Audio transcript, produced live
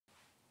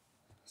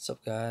What's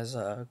up, guys?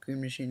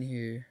 Green Machine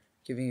here,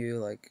 giving you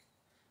like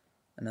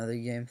another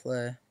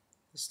gameplay.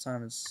 This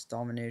time it's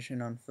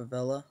Domination on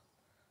Favela,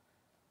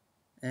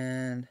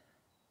 and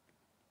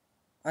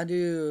I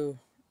do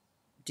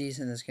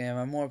decent in this game.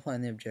 I'm more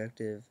playing the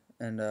objective,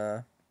 and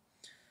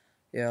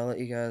yeah, I'll let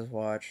you guys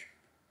watch.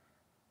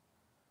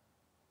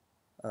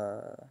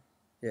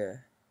 Yeah,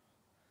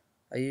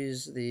 I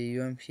use the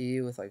UMP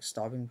with like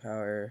stopping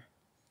power.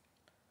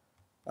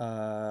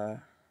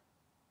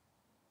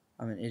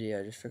 I'm an idiot.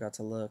 I just forgot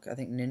to look. I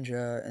think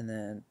Ninja, and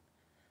then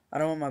I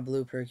don't know what my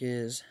blue perk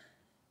is,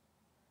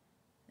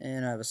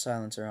 and I have a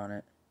silencer on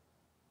it.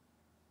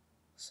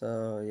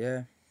 So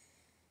yeah.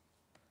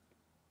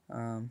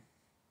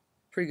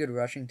 Pretty good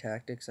rushing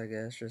tactics, I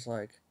guess. Just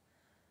like,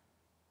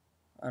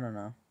 I don't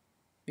know.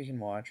 You can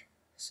watch,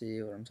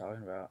 see what I'm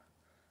talking about.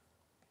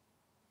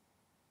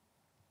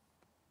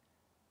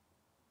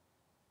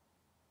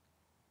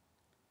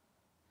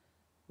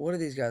 What are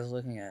these guys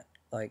looking at?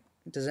 Like,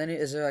 is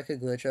there like a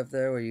glitch up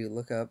there where you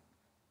look up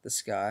the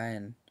sky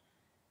and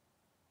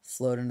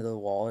float into the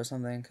wall or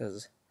something?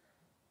 Because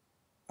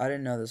I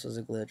didn't know this was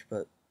a glitch,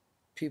 but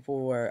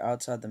people were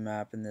outside the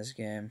map in this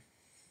game.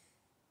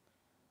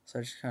 So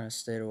I just kind of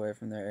stayed away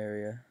from their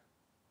area.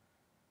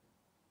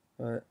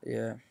 But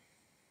yeah.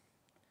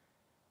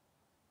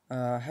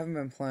 I haven't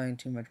been playing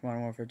too much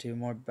Modern Warfare 2,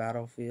 more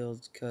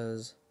Battlefield,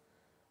 because,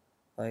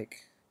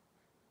 like,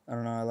 I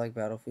don't know, I like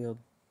Battlefield.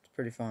 It's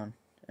pretty fun.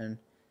 And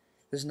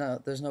there's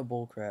no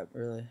bull crap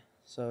really,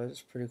 so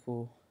it's pretty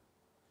cool.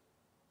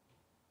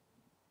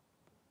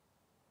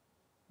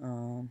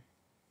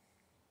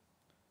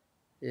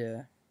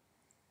 Yeah.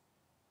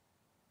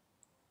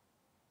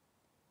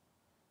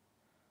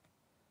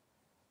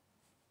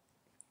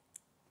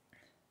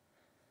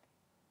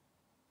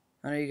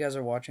 I know you guys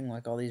are watching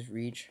like all these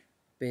Reach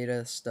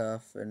beta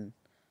stuff and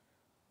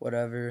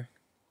whatever,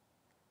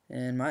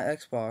 and my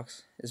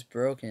Xbox is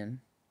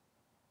broken.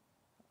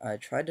 I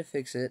tried to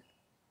fix it,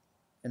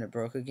 and it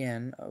broke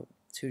again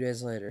 2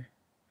 days later.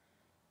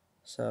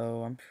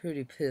 So I'm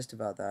pretty pissed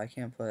about that. I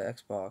can't play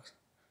Xbox.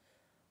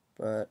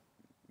 But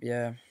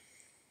yeah,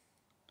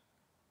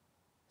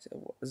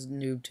 so it's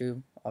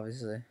NoobTube,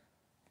 obviously.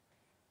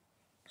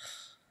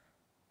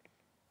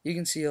 You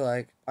can see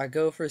like I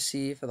go for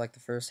C for like the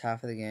first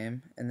half of the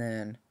game, and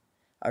then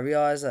I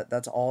realize that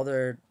that's all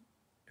they're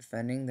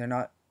defending. They're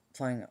not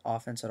playing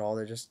offense at all.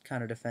 They're just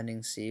kind of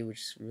defending C, which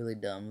is really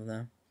dumb of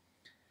them.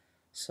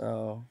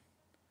 So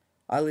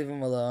I leave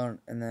them alone,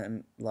 and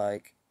then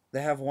like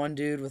they have one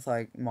dude with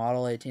like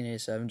model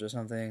 1887s or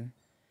something.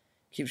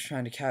 Keeps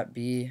trying to cap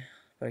B,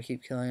 but I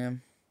keep killing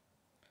him.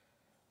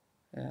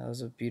 Yeah, that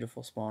was a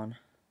beautiful spawn.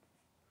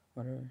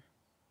 Whatever.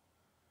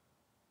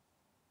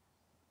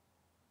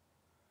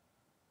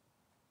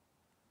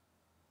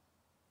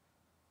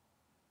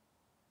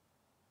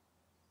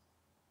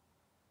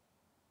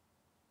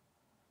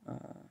 Uh,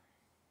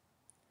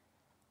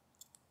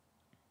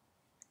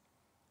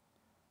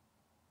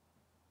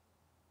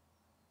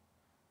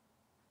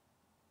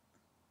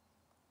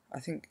 I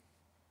think.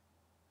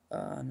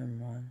 Never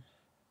mind.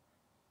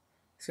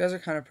 These guys are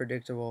kind of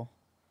predictable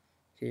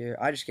here.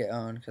 I just get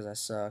owned because I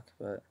suck,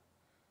 but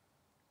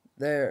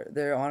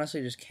they're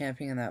honestly just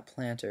camping in that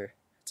planter.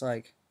 It's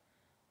like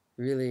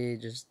really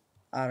just,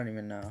 I don't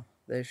even know.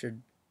 They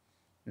should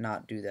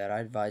not do that. I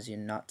advise you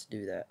not to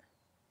do that,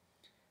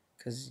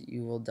 because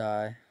you will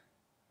die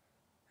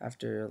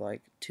after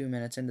like 2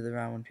 minutes into the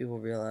round when people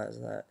realize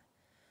that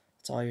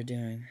that's all you're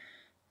doing.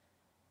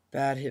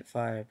 Bad hip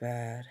fire,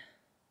 bad.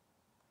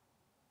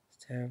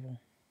 It's terrible.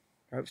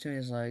 Right between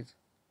his legs.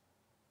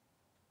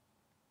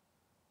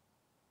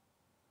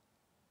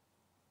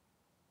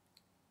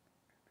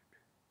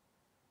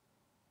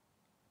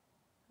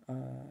 I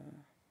don't know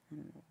what I'm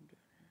doing here.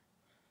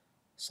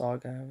 Saw a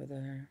guy over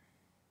there.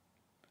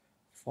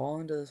 Fall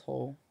into this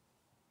hole.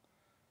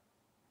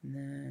 And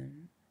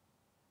then,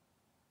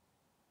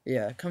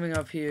 yeah, coming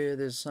up here,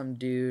 there's some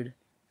dude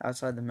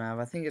outside the map.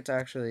 I think it's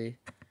actually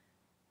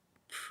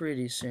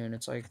pretty soon.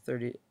 It's like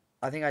 30.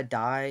 I think I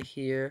die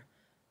here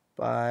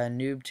by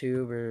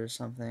noobtube or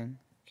something.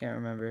 Can't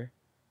remember.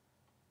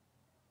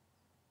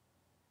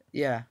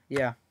 Yeah,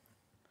 yeah.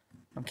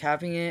 I'm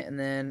capping it, and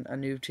then a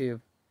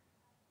noobtube.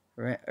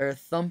 Or a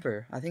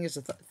thumper. I think it's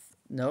a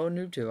no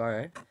noobtube.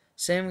 Alright.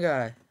 Same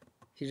guy.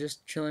 He's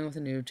just chilling with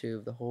a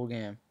noobtube the whole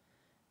game.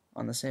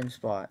 On the same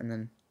spot. And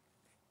then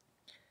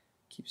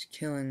keeps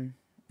killing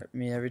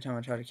me every time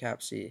I try to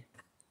cap C.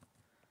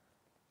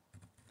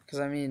 Because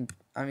I mean,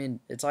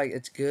 it's like,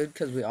 it's good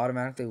because we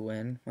automatically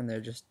win when they're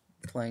just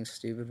playing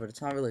stupid, but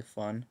it's not really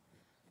fun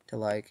to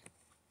like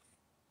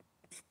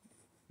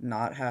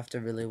not have to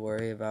really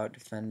worry about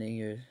defending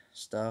your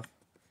stuff.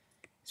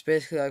 It's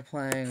basically like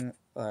playing,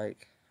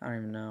 like, I don't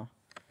even know,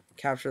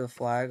 capture the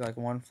flag, like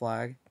one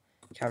flag,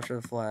 capture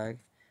the flag,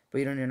 but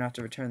you don't even have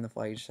to return the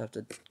flag, you just have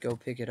to go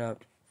pick it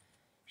up.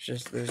 It's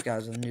just, there's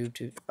guys with noob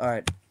too.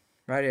 Alright,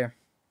 right here.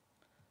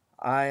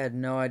 I had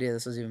no idea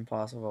this was even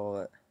possible,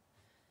 but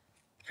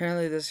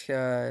apparently this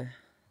guy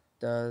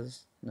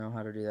does know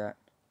how to do that.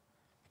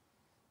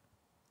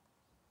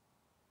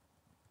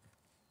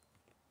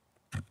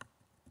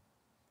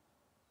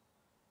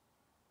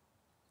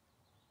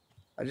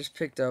 I just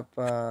picked up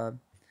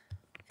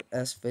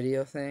S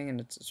video thing, and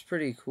it's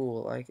pretty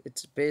cool. Like,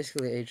 it's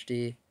basically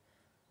HD.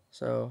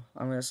 So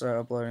I'm gonna start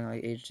uploading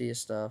like HD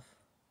stuff,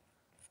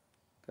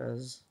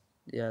 cause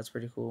yeah, it's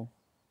pretty cool.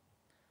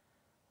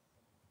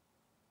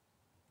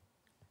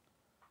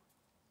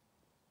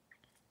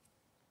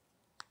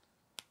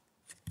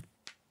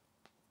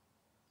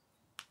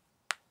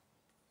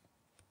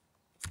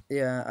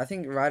 Yeah, I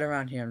think right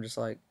around here I'm just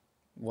like,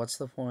 what's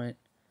the point?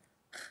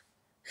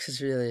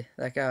 Cause really,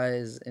 that guy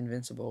is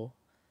invincible,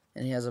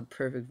 and he has a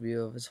perfect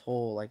view of his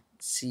whole like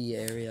sea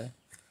area.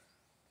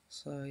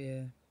 So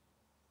yeah.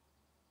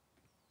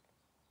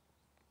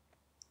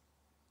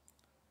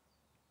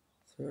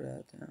 Throw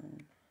that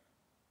down.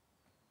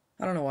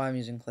 I don't know why I'm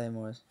using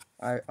claymores.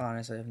 I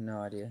honestly have no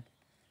idea.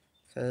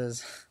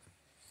 Because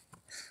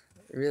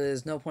really,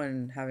 there's no point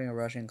in having a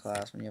rushing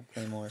class when you have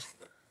claymores.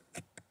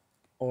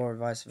 Or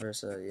vice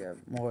versa. Yeah,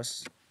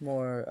 makes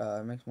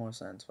more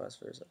sense vice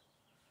versa.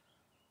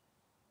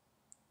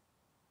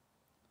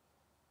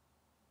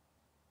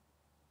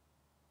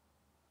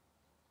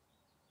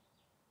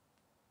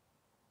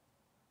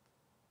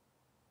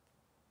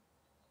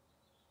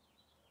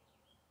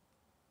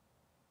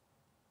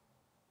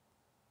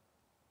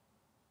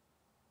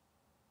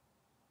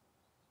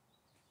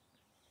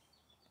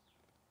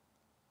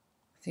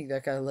 I think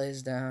that guy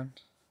lays down.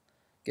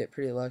 Get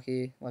pretty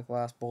lucky. Like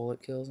last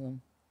bullet kills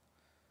him.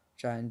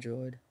 Which I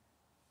enjoyed.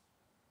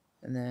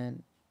 And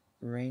then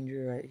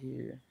Ranger right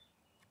here.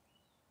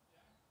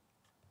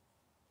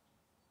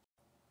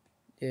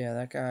 Yeah,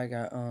 that guy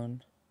got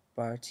owned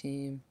by our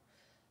team.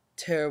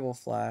 Terrible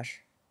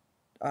flash.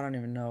 I don't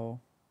even know.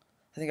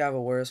 I think I have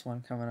a worse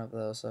one coming up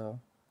though, so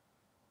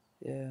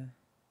yeah.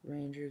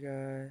 Ranger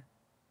guy.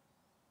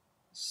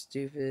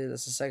 Stupid.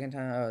 That's the second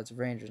time. Oh, it's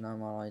Rangers, not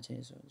Model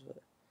 18 students,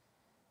 but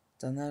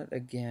done that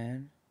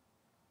again.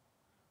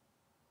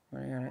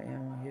 Running out of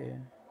ammo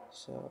here,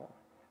 so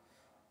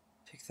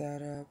pick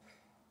that up.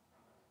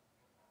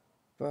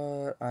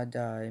 But I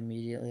die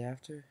immediately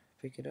after.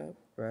 Pick it up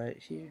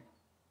right here.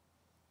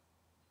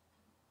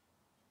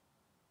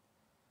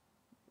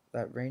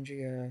 That Ranger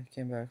guy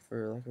came back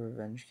for like a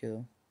revenge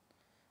kill.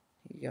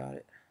 He got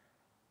it.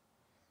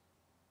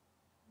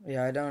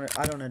 Yeah, I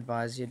don't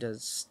advise you to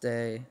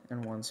stay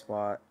in one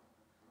spot.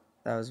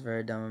 That was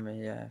very dumb of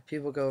me. Yeah,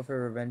 people go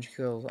for revenge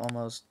kills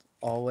almost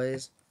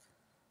always.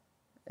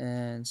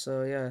 And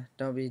so yeah,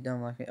 don't be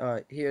dumb like me.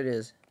 Alright, here it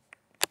is.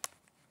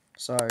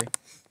 Sorry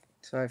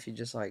if you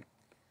just like,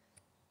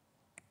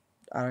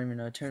 I don't even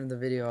know, turn the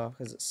video off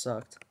because it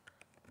sucked.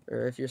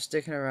 Or if you're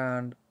sticking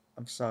around,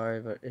 I'm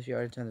sorry, but if you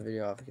already turned the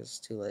video off because it's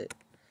too late.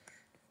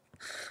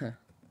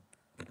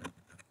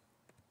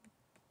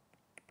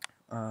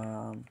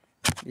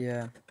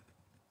 Yeah.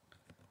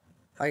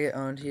 I get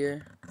owned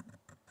here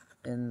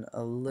in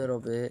a little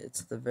bit.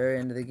 It's the very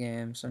end of the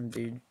game. Some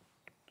dude,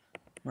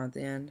 not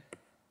the end.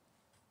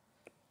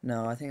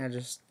 No, I think I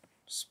just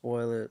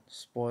spoiled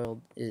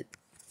it.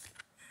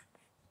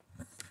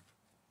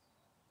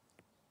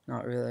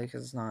 Not really,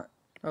 because it's not.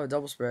 Oh,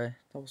 double spray,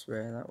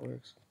 that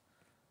works.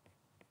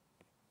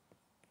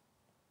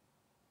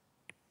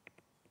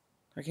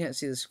 I can't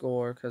see the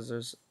score because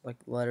there's like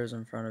letters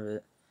in front of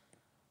it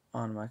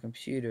on my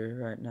computer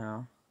right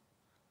now,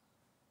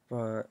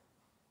 but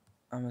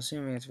I'm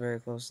assuming it's very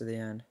close to the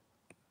end.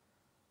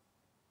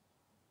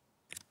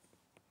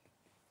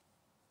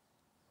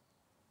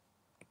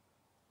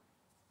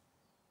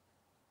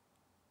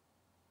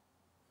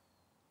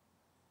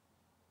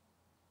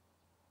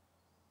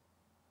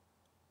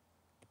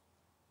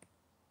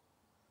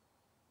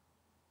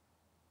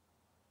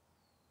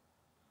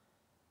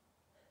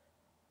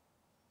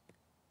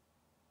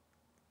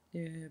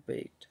 Yeah,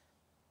 baked.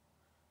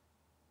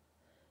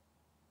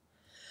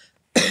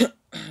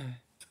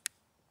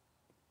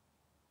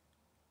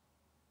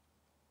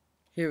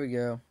 Here we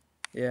go.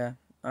 Yeah,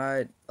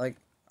 I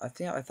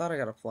thought I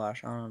got a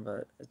flash on him,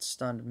 but it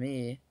stunned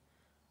me.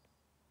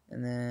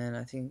 And then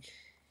I think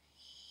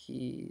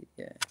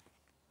yeah.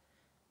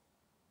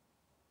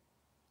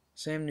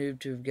 Same noob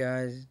tube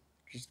guys,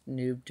 just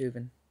noob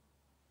tubing.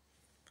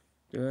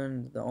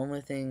 Doing the only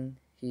thing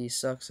he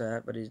sucks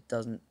at, but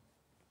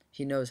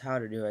he knows how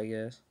to do, I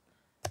guess.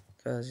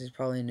 Because he's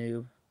probably a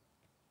noob.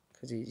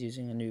 Because he's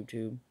using a noob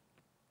tube.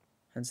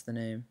 Hence the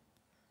name.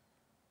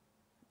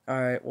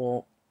 Alright,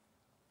 well,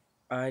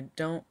 I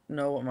don't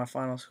know what my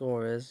final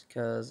score is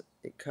because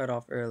it cut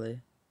off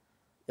early.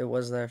 It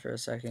was there for a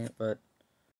second, but